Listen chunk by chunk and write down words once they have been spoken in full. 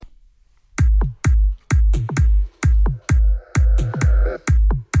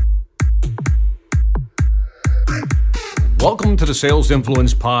Welcome to the Sales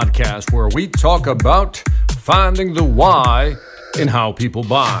Influence Podcast, where we talk about finding the why in how people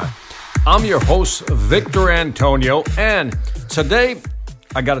buy. I'm your host, Victor Antonio, and today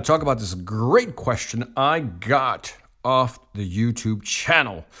I got to talk about this great question I got off the YouTube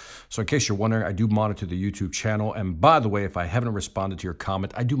channel. So in case you're wondering, I do monitor the YouTube channel, and by the way, if I haven't responded to your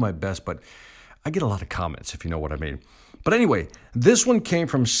comment, I do my best, but I get a lot of comments, if you know what I mean. But anyway, this one came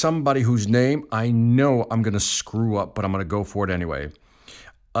from somebody whose name I know I'm going to screw up, but I'm going to go for it anyway.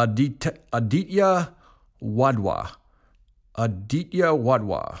 Aditya Wadwa.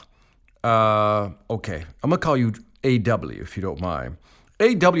 Okay, I'm going to call you AW if you don't mind.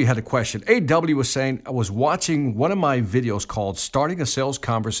 AW had a question. AW was saying, I was watching one of my videos called Starting a Sales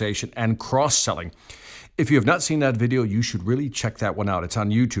Conversation and Cross-Selling. If you have not seen that video, you should really check that one out. It's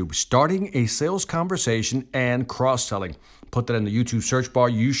on YouTube. Starting a Sales Conversation and Cross-Selling. Put that in the YouTube search bar.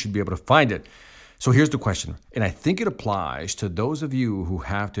 You should be able to find it. So here's the question, and I think it applies to those of you who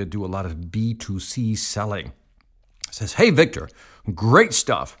have to do a lot of B2C selling. It says, hey, Victor, great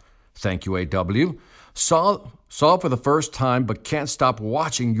stuff. Thank you, AW. Saw for the first time, but can't stop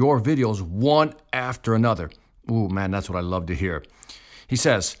watching your videos one after another. Ooh, man, that's what I love to hear. He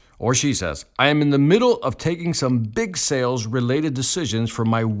says, or she says, I am in the middle of taking some big sales-related decisions for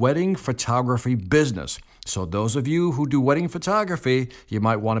my wedding photography business. So those of you who do wedding photography, you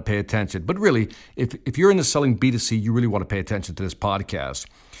might want to pay attention. But really, if you're into selling B2C, you really want to pay attention to this podcast.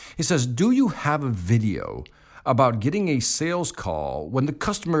 He says, do you have a video about getting a sales call when the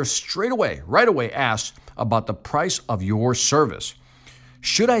customer right away asks about the price of your service?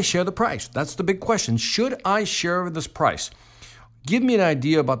 Should I share the price? That's the big question. Should I share this price? Give me an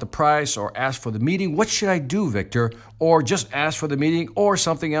idea about the price or ask for the meeting. What should I do, Victor? Or just ask for the meeting or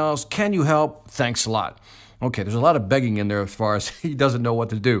something else. Can you help? Thanks a lot. Okay, there's a lot of begging in there as far as he doesn't know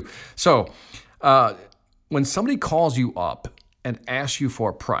what to do. So when somebody calls you up and asks you for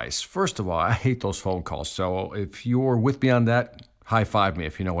a price, first of all, I hate those phone calls. So if you're with me on that, high five me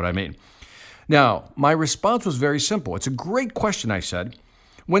if you know what I mean. Now, my response was very simple. It's a great question, I said.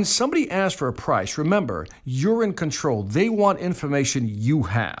 When somebody asks for a price, remember, you're in control. They want information you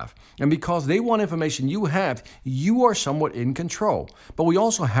have. And because they want information you have, you are somewhat in control. But we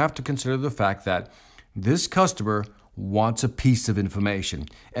also have to consider the fact that this customer wants a piece of information.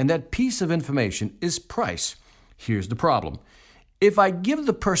 And that piece of information is price. Here's the problem. If I give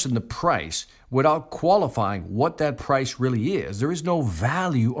the person the price without qualifying what that price really is, there is no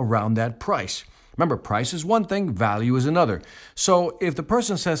value around that price. Remember, price is one thing, value is another. So if the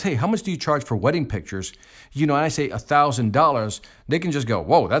person says, hey, how much do you charge for wedding pictures? And I say $1,000, they can just go,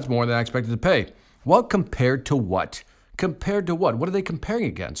 whoa, that's more than I expected to pay. Well, compared to what? Compared to what? What are they comparing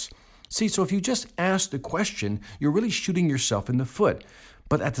against? See, so if you just ask the question, you're really shooting yourself in the foot.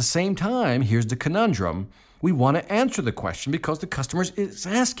 But at the same time, here's the conundrum. We want to answer the question because the customer is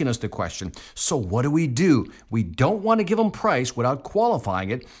asking us the question. So what do? We don't want to give them price without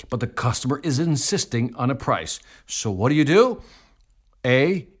qualifying it, but the customer is insisting on a price. So what do?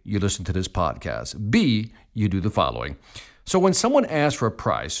 A, you listen to this podcast. B, you do the following. So when someone asks for a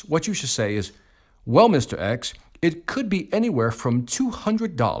price, what you should say is, well, Mr. X, it could be anywhere from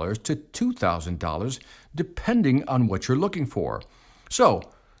 $200 to $2,000, depending on what you're looking for. So,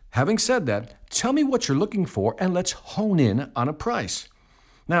 having said that, tell me what you're looking for and let's hone in on a price.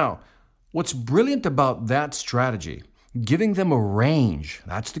 Now, what's brilliant about that strategy, giving them a range,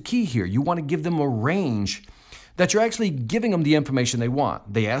 that's the key here. You want to give them a range that you're actually giving them the information they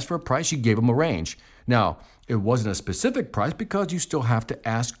want. They asked for a price, you gave them a range. Now, it wasn't a specific price because you still have to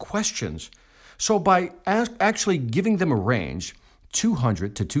ask questions. So by actually giving them a range,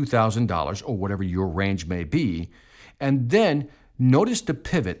 $200 to $2,000 or whatever your range may be, and then notice the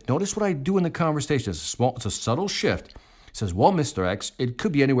pivot. Notice what I do in the conversation. It's a subtle shift. It says, well, Mr. X, it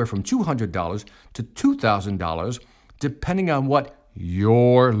could be anywhere from $200 to $2,000, depending on what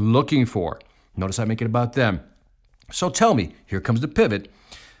you're looking for. Notice I make it about them. So tell me, here comes the pivot.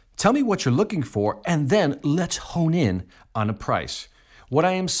 Tell me what you're looking for, and then let's hone in on a price. What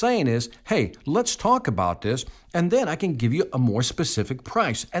I am saying is, hey, let's talk about this, and then I can give you a more specific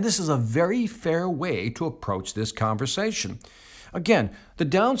price. And this is a very fair way to approach this conversation. Again, the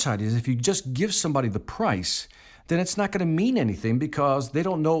downside is if you just give somebody the price, then it's not going to mean anything because they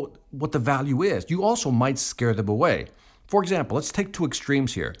don't know what the value is. You also might scare them away. For example, let's take two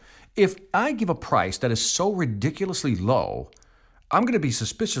extremes here. If I give a price that is so ridiculously low, I'm going to be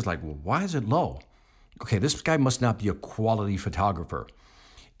suspicious, like, well, why is it low? Okay, this guy must not be a quality photographer.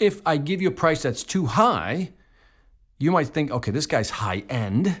 If I give you a price that's too high, you might think, okay, this guy's high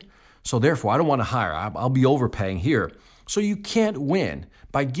end, so therefore I don't want to hire. I'll be overpaying here. So you can't win.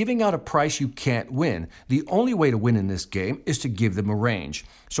 By giving out a price, you can't win. The only way to win in this game is to give them a range.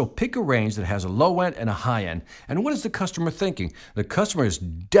 So pick a range that has a low end and a high end. And what is the customer thinking? The customer is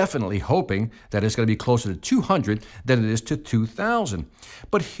definitely hoping that it's going to be closer to 200 than it is to 2,000.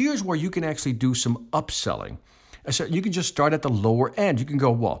 But here's where you can actually do some upselling. So you can just start at the lower end. You can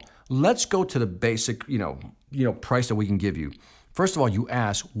go, well, let's go to the basic, price that we can give you. First of all, you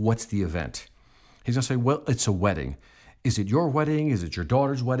ask, what's the event? He's going to say, well, it's a wedding. Is it your wedding? Is it your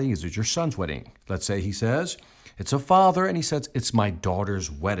daughter's wedding? Is it your son's wedding? Let's say he says, it's a father, and he says, it's my daughter's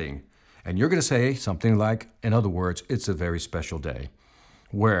wedding. And you're going to say something like, in other words, it's a very special day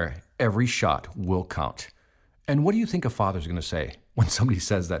where every shot will count. And what do you think a father's going to say when somebody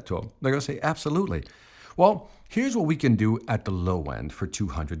says that to him? They're going to say, absolutely. Well, here's what we can do at the low end for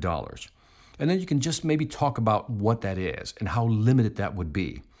 $200. And then you can just maybe talk about what that is and how limited that would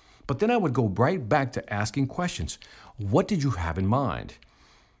be. But then I would go right back to asking questions. What did you have in mind?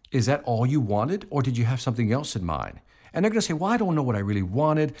 Is that all you wanted, or did you have something else in mind? And they're going to say, well, I don't know what I really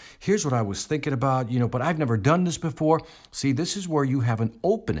wanted. Here's what I was thinking about, but I've never done this before. See, this is where you have an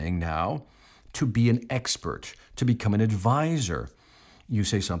opening now to be an expert, to become an advisor. You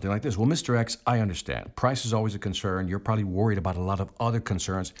say something like this, well, Mr. X, I understand. Price is always a concern. You're probably worried about a lot of other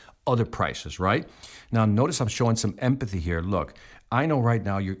concerns, other prices, right? Now, notice I'm showing some empathy here. Look, I know right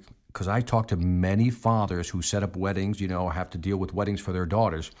now because I talk to many fathers who set up weddings, have to deal with weddings for their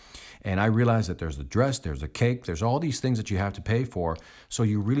daughters. And I realize that there's the dress, there's the cake, there's all these things that you have to pay for. So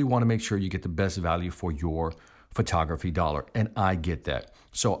you really want to make sure you get the best value for your photography dollar. And I get that.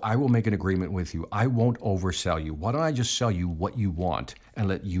 So I will make an agreement with you. I won't oversell you. Why don't I just sell you what you want and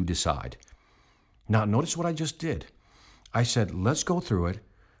let you decide? Now, notice what I just did. I said, let's go through it.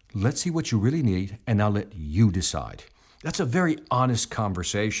 Let's see what you really need, and now let you decide. That's a very honest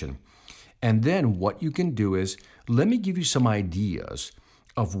conversation. And then what you can do is, let me give you some ideas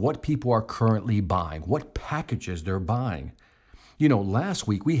of what people are currently buying, what packages they're buying. Last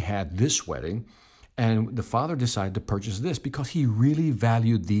week we had this wedding, and the father decided to purchase this because he really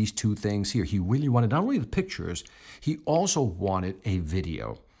valued these two things here. He really wanted not only the pictures, he also wanted a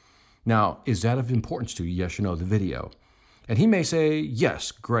video. Now, is that of importance to you? Yes or no, the video? And he may say,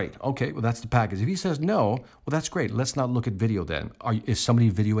 yes, great. Okay, well, that's the package. If he says no, well, that's great. Let's not look at video then. Is somebody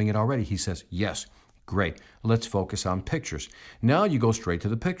videoing it already? He says, yes, great. Let's focus on pictures. Now you go straight to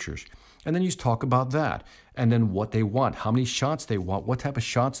the pictures. And then you talk about that. And then what they want, how many shots they want, what type of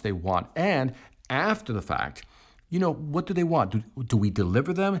shots they want. And after the fact, what do they want? Do we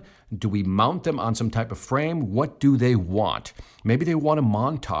deliver them? Do we mount them on some type of frame? What do they want? Maybe they want a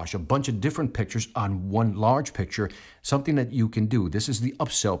montage, a bunch of different pictures on one large picture, something that you can do. This is the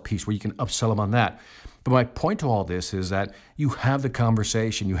upsell piece where you can upsell them on that. But my point to all this is that you have the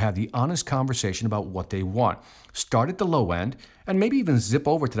conversation, you have the honest conversation about what they want. Start at the low end and maybe even zip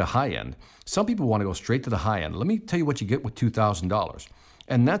over to the high end. Some people want to go straight to the high end. Let me tell you what you get with $2,000.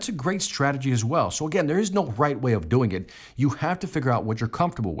 And that's a great strategy as well. So again, there is no right way of doing it. You have to figure out what you're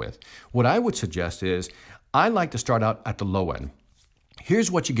comfortable with. What I would suggest is I like to start out at the low end.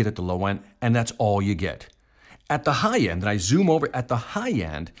 Here's what you get at the low end, and that's all you get. At the high end, and I zoom over at the high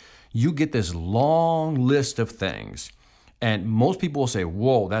end, you get this long list of things. And most people will say,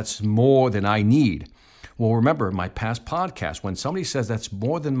 whoa, that's more than I need. Well, remember in my past podcast, when somebody says that's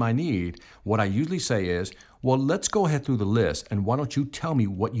more than my need, what I usually say is, well, let's go ahead through the list, and why don't you tell me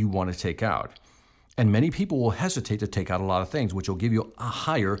what you want to take out? And many people will hesitate to take out a lot of things, which will give you a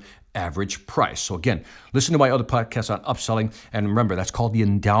higher average price. So again, listen to my other podcasts on upselling, and remember, that's called the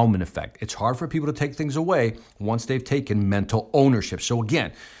endowment effect. It's hard for people to take things away once they've taken mental ownership. So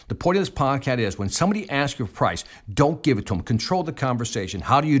again, the point of this podcast is when somebody asks you a price, don't give it to them. Control the conversation.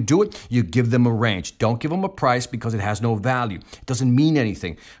 How do you do it? You give them a range. Don't give them a price because it has no value. It doesn't mean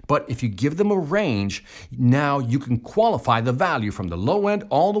anything. But if you give them a range, now you can qualify the value from the low end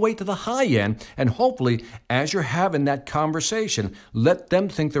all the way to the high end. And hopefully, as you're having that conversation, let them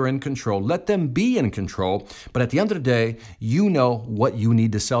think they're in control. Let them be in control. But at the end of the day, you know what you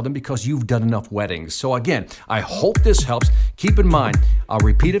need to sell them because you've done enough weddings. So again, I hope this helps. Keep in mind, I'll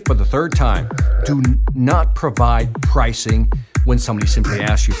repeat it for the third time. Do not provide pricing when somebody simply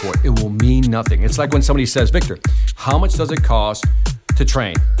asks you for it. It will mean nothing. It's like when somebody says, Victor, how much does it cost to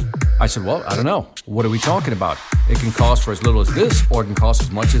train? I said, well, I don't know. What are we talking about? It can cost for as little as this, or it can cost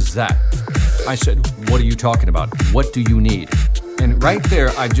as much as that. I said, what are you talking about? What do you need? And right there,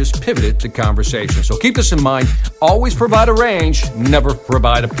 I just pivoted the conversation. So keep this in mind. Always provide a range, never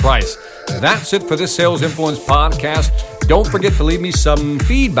provide a price. That's it for this Sales Influence podcast. Don't forget to leave me some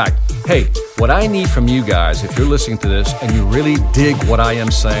feedback. Hey, What I need from you guys, if you're listening to this and you really dig what I am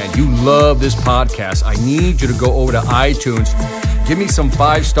saying, you love this podcast, I need you to go over to iTunes, give me some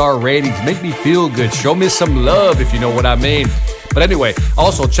 5-star ratings, make me feel good, show me some love if you know what I mean. But anyway,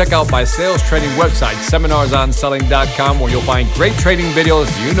 also check out my sales training website, seminarsonselling.com, where you'll find great training videos,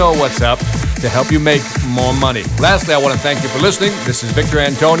 you know what's up, to help you make more money. Lastly, I want to thank you for listening. This is Victor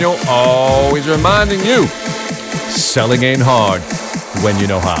Antonio, always reminding you, selling ain't hard when you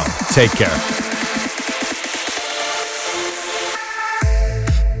know how. Take care.